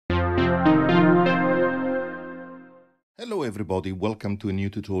Hello everybody, welcome to a new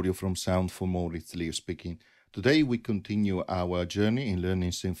tutorial from Sound for More. It's Leo speaking. Today we continue our journey in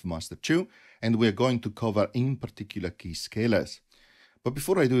learning SynthMaster 2 and we're going to cover in particular Keyscalers. But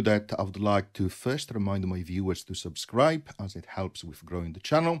before I do that, I would like to first remind my viewers to subscribe as it helps with growing the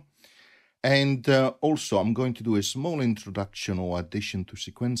channel. And also I'm going to do a small introduction or addition to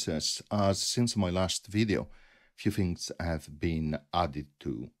sequencers, as since my last video, a few things have been added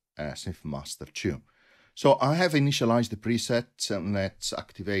to SynthMaster 2. So I have initialized the presets and let's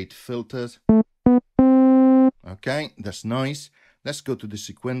activate filters. Okay, that's nice. Let's go to the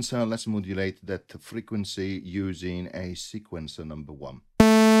sequencer. Let's modulate that frequency using a sequencer number 1.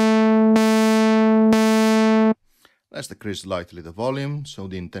 Let's decrease slightly the volume, so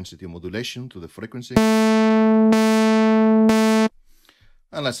the intensity of modulation to the frequency. And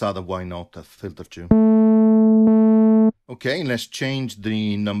let's add a why not a filter 2. Okay, let's change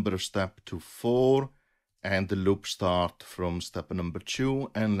the number of steps to 4. And the loop start from step number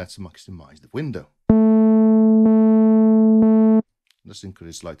 2, and let's maximize the window. Let's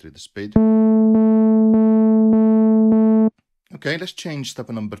increase slightly the speed. Okay, let's change step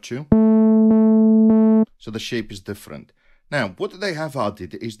number 2. So the shape is different. Now, what they have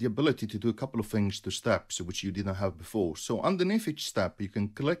added is the ability to do a couple of things to steps which you didn't have before. So underneath each step, you can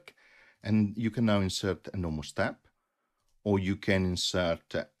click and you can now insert a normal step, or you can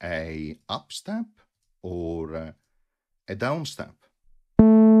insert a up step, or a down step.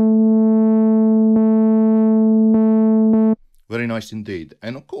 Very nice indeed.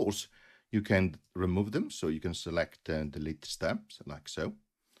 And of course, you can remove them, so you can select delete steps, like so.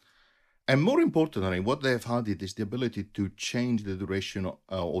 And more importantly, what they have added is the ability to change the duration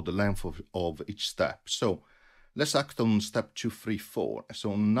or the length of each step. So let's act on step 2, 3, 4.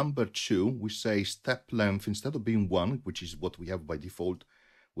 So on number 2, we say step length, instead of being 1, which is what we have by default,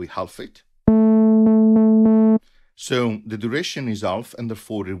 we halve it. So the duration is half, and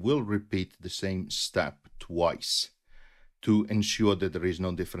therefore it will repeat the same step twice to ensure that there is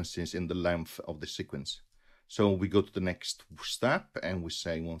no differences in the length of the sequence. So we go to the next step and we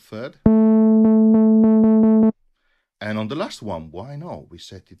say 1/3. And on the last one, why not? We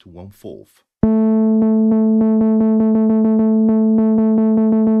set it to 1/4.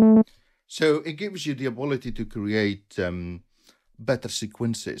 So it gives you the ability to create better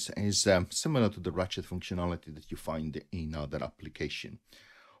sequences. Is similar to the ratchet functionality that you find in other application.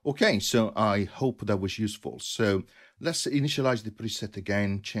 Okay, so I hope that was useful. So let's initialize the preset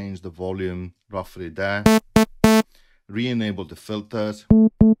again, change the volume roughly there, re-enable the filters.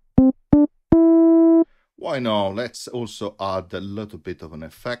 Why not? Let's also add a little bit of an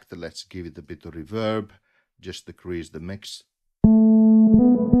effect. Let's give it a bit of reverb, just decrease the mix.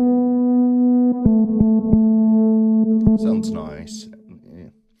 Sounds nice.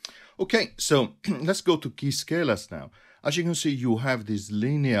 Yeah. Okay, so let's go to Keyscalers now. As you can see, you have this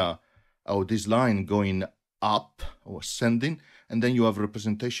linear, or this line going up or ascending, and then you have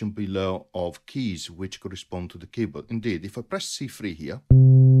representation below of keys which correspond to the keyboard. Indeed, if I press C3 here,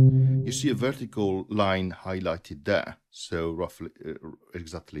 you see a vertical line highlighted there, so roughly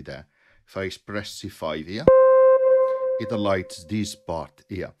exactly there. If I press C5 here, it highlights this part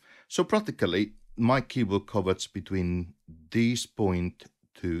here. So practically, my keyboard covers between this point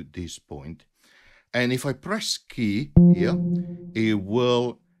to this point. And if I press key here, it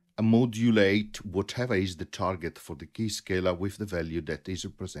will modulate whatever is the target for the Keyscaler with the value that is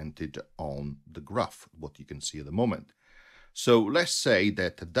represented on the graph, what you can see at the moment. So let's say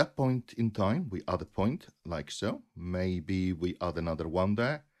that at that point in time, we add a point like so. Maybe we add another one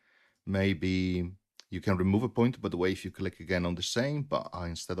there. Maybe you can remove a point, by the way, if you click again on the same, but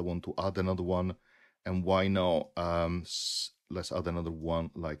instead I want to add another one. And why not? Let's add another one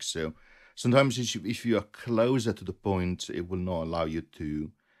like so. Sometimes if you are closer to the point, it will not allow you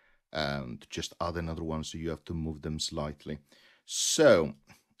to just add another one, so you have to move them slightly. So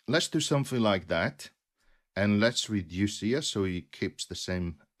let's do something like that. And let's reduce here so it keeps the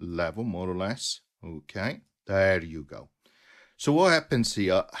same level, more or less. Okay, there you go. So what happens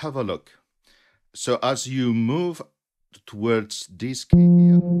here? Have a look. So as you move towards this key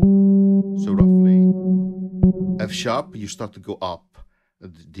here, so roughly F sharp, you start to go up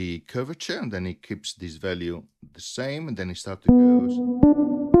the curvature, and then it keeps this value the same, and then it starts to go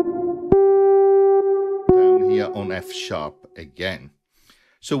down here on F sharp again.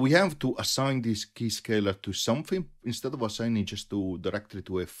 So we have to assign this Keyscaler to something instead of assigning just directly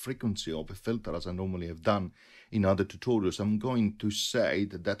to a frequency of a filter, as I normally have done in other tutorials. I'm going to say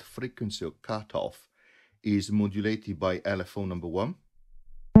that that frequency or cutoff is modulated by LFO number 1.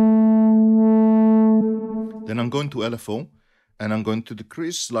 Then I'm going to LFO, and I'm going to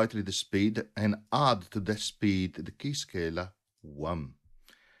decrease slightly the speed and add to the speed the Keyscaler 1.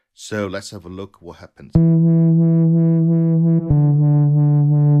 So let's have a look what happens.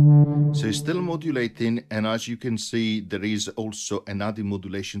 So it's still modulating, and as you can see, there is also an added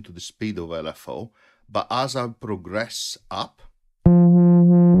modulation to the speed of LFO. But as I progress up,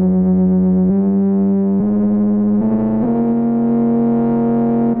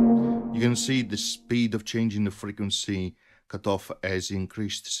 you can see the speed of changing the frequency cutoff has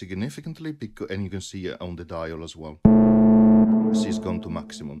increased significantly, and you can see it on the dial as well. This is gone to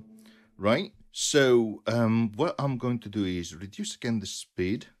maximum, right? So what I'm going to do is reduce again the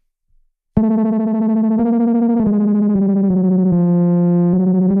speed.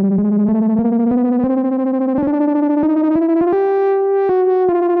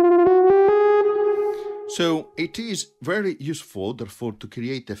 So it is very useful, therefore, to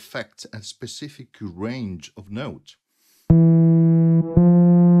create effects at a specific range of notes.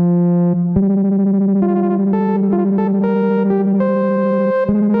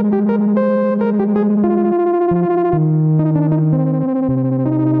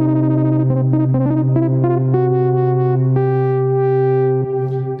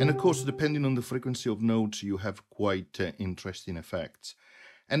 And of course, depending on the frequency of notes, you have quite interesting effects.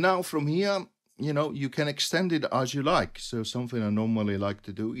 And now from here, you know, you can extend it as you like. So something I normally like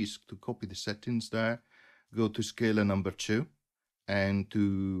to do is to copy the settings there, go to scaler number 2, and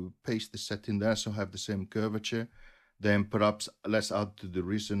to paste the setting there so I have the same curvature. Then perhaps let's add to the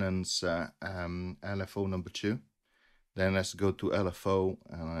resonance LFO number 2. Then let's go to LFO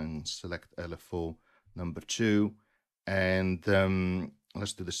and select LFO number 2. And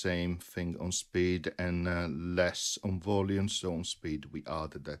let's do the same thing on speed and less on volume. So on speed, we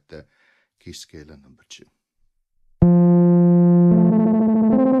added that Keyscaler number 2.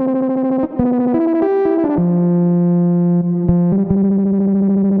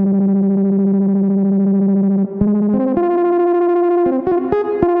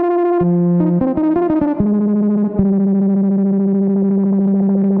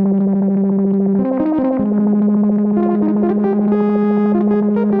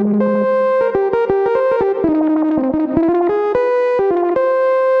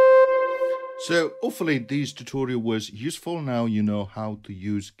 So hopefully this tutorial was useful. Now you know how to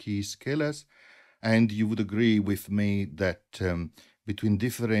use Keyscalers, and you would agree with me that between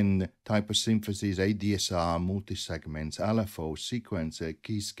different type of synthesis, ADSR, multi-segments, LFO, sequencer,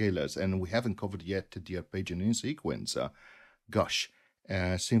 Keyscalers, and we haven't covered yet the arpeggiating sequencer, gosh,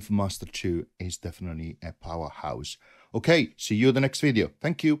 SynthMaster 2 is definitely a powerhouse. Okay, see you in the next video.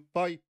 Thank you. Bye.